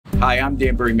Hi, I'm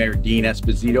Danbury Mayor Dean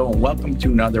Esposito, and welcome to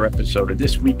another episode of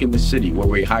This Week in the City, where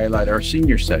we highlight our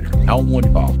senior center, Elmwood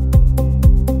Hall.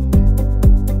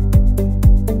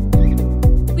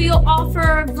 We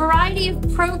offer a variety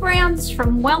of programs,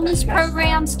 from wellness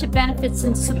programs to benefits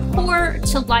and support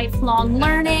to lifelong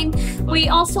learning. We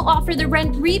also offer the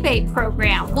rent rebate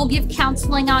program. We'll give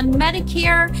counseling on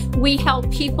Medicare. We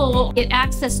help people get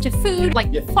access to food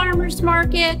like the farmers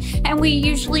market, and we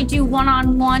usually do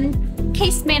one-on-one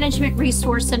case management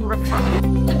resource and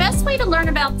referral. The best way to learn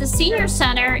about the Senior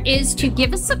Center is to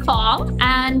give us a call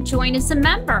and join as a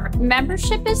member.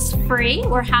 Membership is free.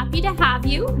 We're happy to have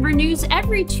you. Renews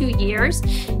every 2 years.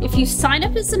 If you sign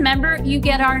up as a member, you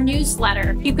get our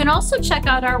newsletter. You can also check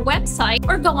out our website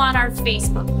or go on our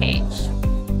Facebook page.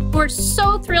 We're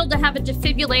so thrilled to have a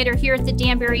defibrillator here at the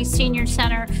Danbury Senior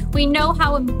Center. We know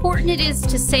how important it is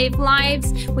to save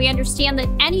lives. We understand that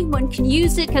anyone can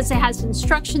use it because it has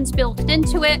instructions built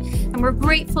into it. And we're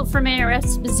grateful for Mayor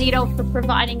Esposito for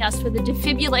providing us with a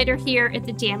defibrillator here at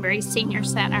the Danbury Senior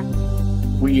Center.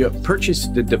 We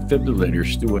purchased the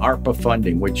defibrillators through ARPA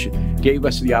funding, which gave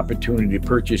us the opportunity to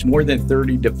purchase more than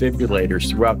 30 defibrillators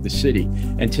throughout the city.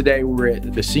 And today we're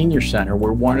at the Senior Center,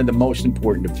 where one of the most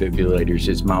important defibrillators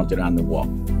is mounted on the wall.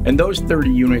 And those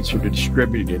 30 units are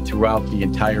distributed throughout the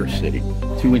entire city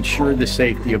to ensure the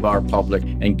safety of our public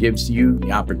and gives you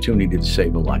the opportunity to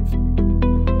save a life.